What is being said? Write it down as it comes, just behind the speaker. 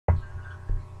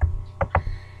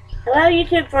Hello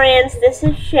YouTube friends, this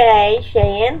is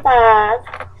Cheyenne 5,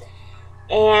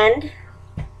 and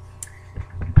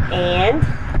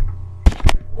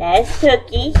that's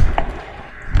Cookie.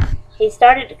 He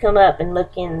started to come up and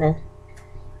look in the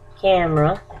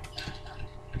camera,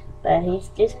 but he's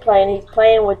just playing. He's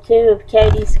playing with two of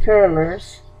Katie's curling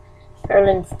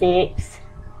sticks,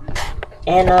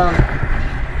 and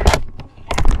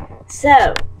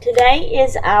so today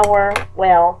is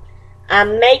I'm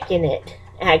making it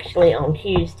actually on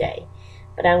Tuesday,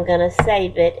 but I'm gonna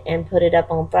save it and put it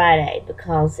up on Friday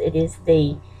because it is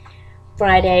the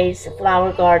Friday's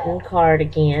Flower Garden card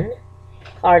again,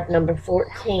 card number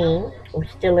 14. We're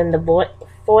still in the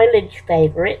foliage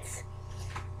favorites.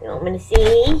 You want me to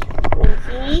see?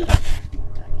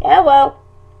 Hello.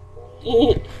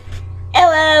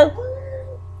 Hello.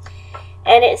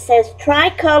 And it says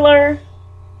tricolor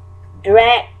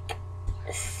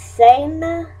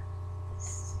Dracaena.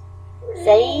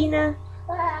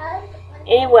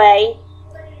 Anyway,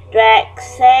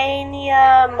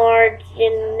 Dracaena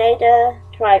marginata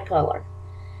tricolor.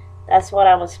 That's what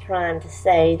I was trying to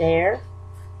say there.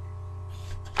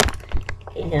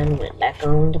 He done went back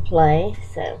on to play,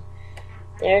 so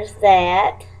there's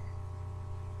that.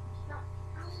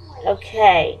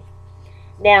 Okay,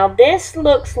 now this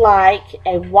looks like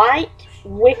a white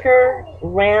wicker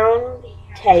round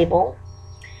table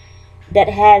that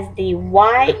has the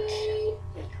white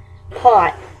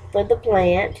pot for the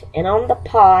plant, and on the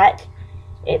pot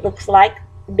it looks like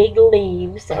big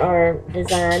leaves are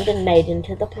designed and made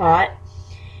into the pot,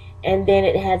 and then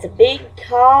it has a big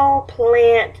tall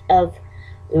plant of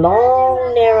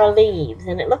long narrow leaves,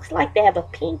 and it looks like they have a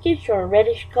pinkish or a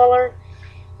reddish color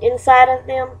inside of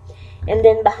them. And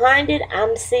then behind it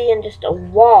I'm seeing just a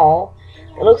wall.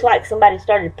 It looks like somebody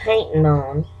started painting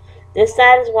on. This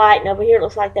side is white, and over here it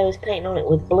looks like they was painting on it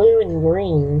with blue and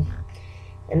green.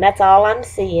 And that's all I'm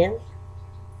seeing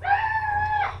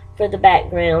for the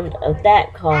background of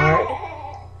that card.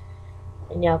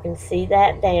 And y'all can see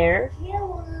that there.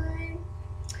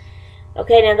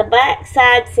 Okay, now the back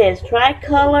side says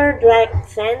tricolor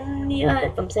Dracaena,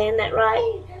 if I'm saying that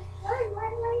right.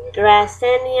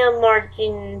 Dracaena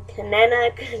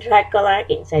marginata tricolor. I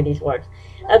can't say these words.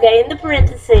 Okay, in the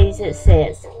parentheses it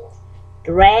says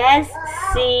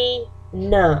Dracaena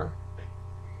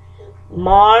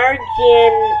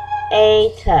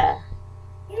marginata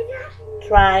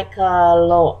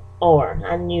tricolor.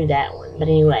 I knew that one, but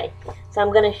anyway. So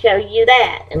I'm going to show you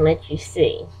that and let you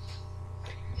see.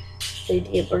 See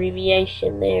the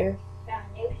abbreviation there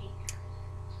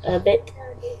of it.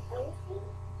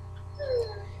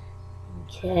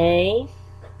 Okay.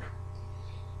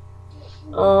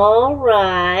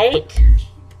 Alright.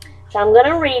 So I'm going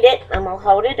to read it. I'm going to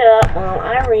hold it up while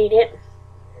I read it.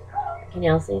 Can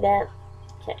y'all see that?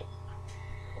 Okay.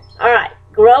 Alright.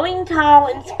 Growing tall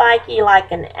and spiky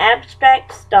like an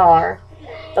abstract star,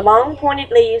 the long pointed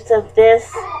leaves of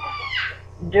this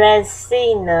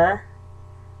Dracaena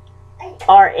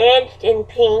are edged in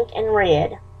pink and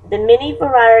red. The many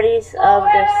varieties of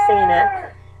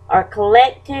Dracaena are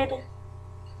collected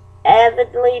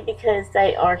avidly because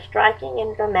they are striking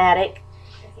and dramatic,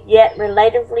 yet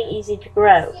relatively easy to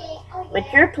grow.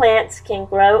 Mature plants can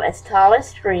grow as tall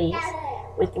as trees,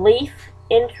 with leaf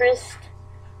interest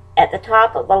at the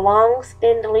top of a long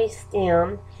spindly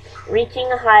stem,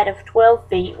 reaching a height of 12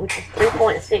 feet, which is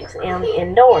 3.6 m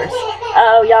indoors.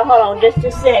 Oh, y'all, hold on just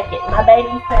a second. My baby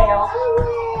fell.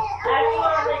 I'm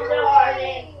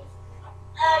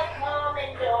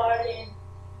coming, darling.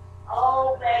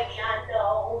 Oh, baby, I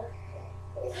know.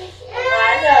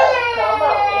 Come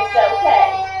on.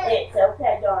 It's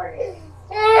okay, darling.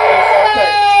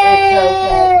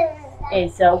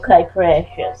 It's okay,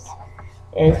 precious.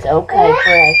 It's okay,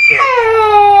 precious.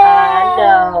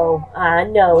 I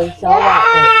know. It's alright,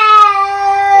 baby.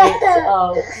 It's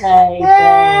okay, baby.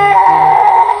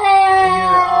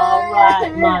 You're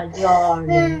alright, my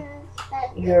darling.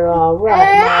 You're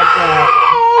alright, my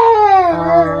darling.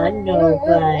 I know,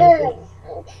 baby.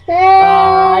 I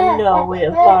know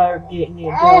it hurt, didn't it,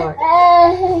 darling?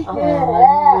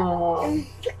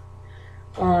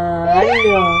 I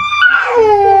know.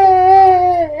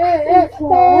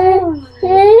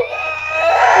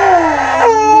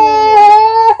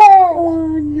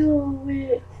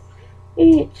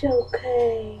 It's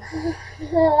okay.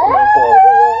 You're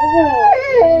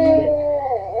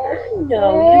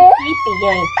no, you're sleepy,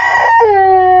 ain't you?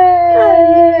 I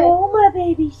know, my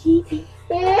baby sleepy.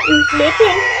 You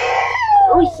sleeping?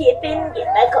 Oh, sleeping? Get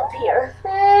back up here.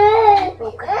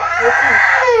 Okay.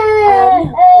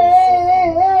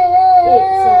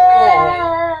 It's okay.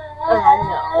 I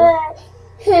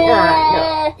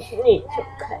know. It's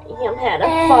okay. Him had a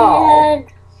fall.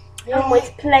 Him was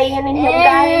playing and him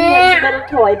got in his little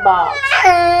toy box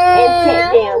and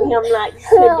sat down. Him likes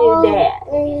to do that.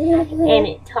 And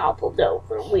it toppled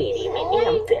over with him and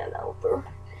him fell over.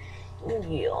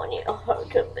 Yeah, and it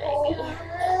hurt him, baby.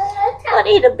 But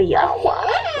it'll be alright.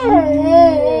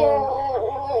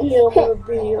 It'll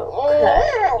be okay.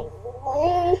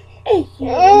 It's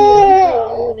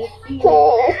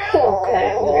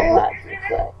okay,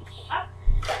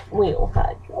 we'll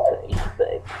hide your face,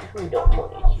 baby. We don't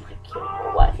want to see the camera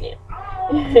right now.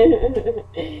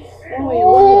 No,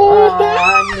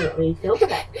 it's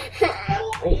okay.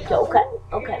 It's okay.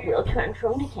 Okay, we'll turn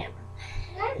from the camera.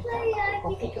 We're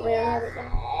gonna peek around at it.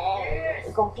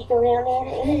 We're gonna peek around at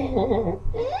it.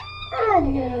 I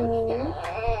know.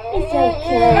 It's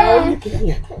okay. Look at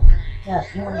him. Look,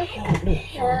 you want to show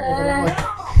him?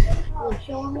 Look,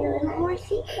 show him your little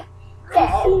horsey. You want to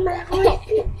show him your little horsey? See my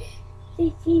horsey?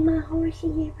 See my horsey,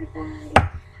 everybody?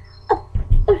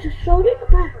 Oh, just showed it.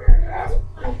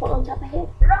 I'm put on top of his.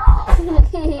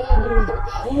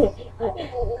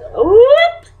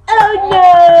 Whoop! Oh no!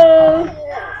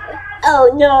 Oh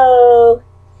no!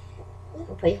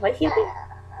 We'll put your horsey up here.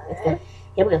 Let's go.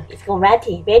 Here we go. It's going right to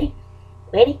you. Ready?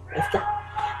 Ready? Let's go.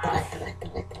 It's gonna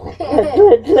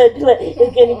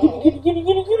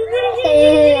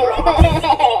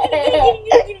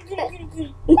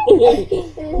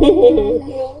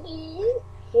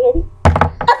Ready?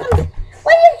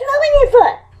 What are you throwing it for?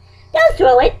 Don't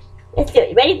throw it. Let's do it.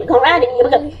 Ready? We're going around it. Here we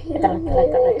go.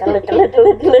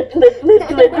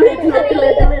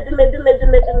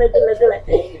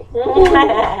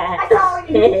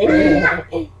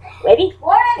 Ready?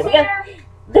 Here we go.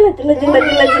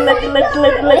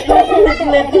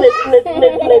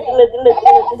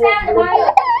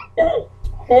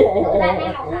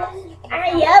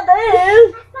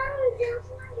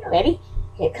 Ready?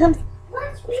 Here it comes.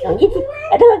 It's gonna get you.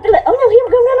 Oh no, he was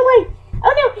gonna run away.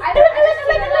 Oh no!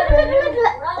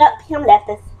 Oh, him left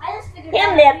us. Him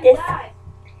left us.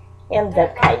 Him's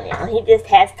okay now. He just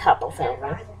has topples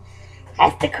over.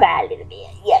 Has to cry a little bit.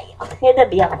 Yeah. It'll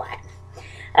be alright.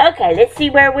 Okay, let's see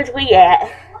where was we at.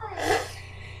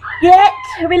 Yet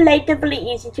relatively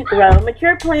easy to grow,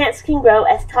 mature plants can grow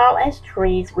as tall as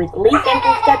trees with leaf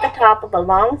interest at the top of a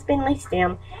long spindly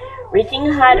stem reaching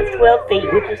a height of 12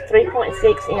 feet, which is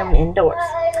 3.6 m indoors.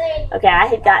 Okay, I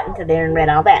had gotten to there and read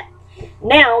all that.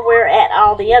 Now we're at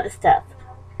all the other stuff.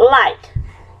 Light.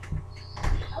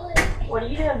 What are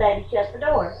you doing, baby? Shut the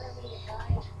door.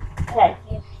 Okay.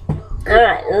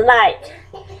 Alright, light.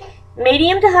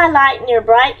 Medium to high light near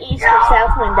bright east or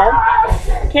south window.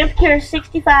 Temperature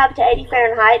 65 to 80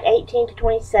 Fahrenheit, 18 to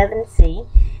 27 C.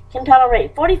 Can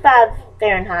tolerate 45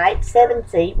 Fahrenheit, 7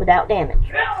 C without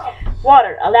damage.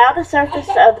 Water. Allow the surface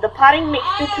of the potting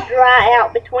mixture to dry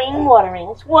out between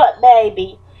waterings. What,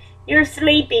 baby? You're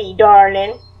sleepy,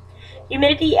 darling.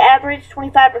 Humidity average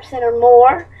 25% or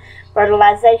more.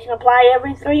 Fertilization apply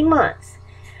every 3 months.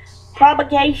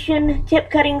 Propagation, tip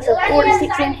cuttings of 4 to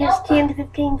 6 inches, 10 to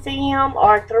 15 cm,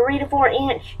 or 3 to 4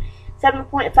 inch,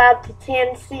 7.5 to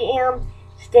 10 cm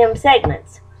stem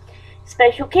segments.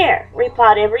 Special care,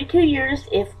 repot every 2 years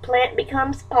if plant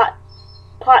becomes pot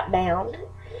bound,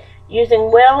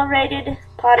 using well-aerated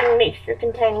potting mixture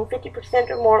containing 50%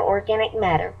 or more organic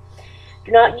matter.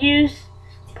 Do not use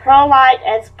perlite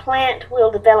as plant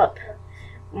will develop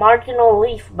marginal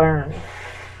leaf burn.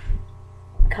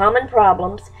 Common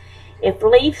problems. If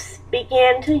leaves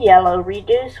begin to yellow,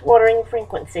 reduce watering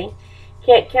frequency.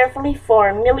 Check carefully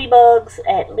for mealybugs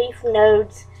at leaf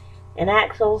nodes and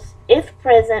axils. If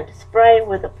present, spray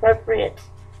with appropriate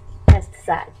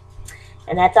pesticide.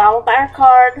 And that's all of our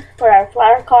card for our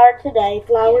flower card today.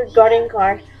 Flower garden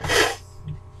card.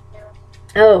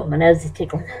 Oh, my nose is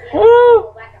tickling.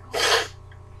 Woo!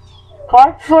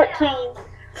 Card 14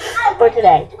 for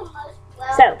today.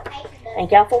 So, thank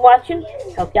y'all for watching.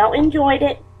 Hope y'all enjoyed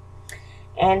it.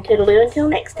 And toodaloo until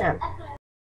next time.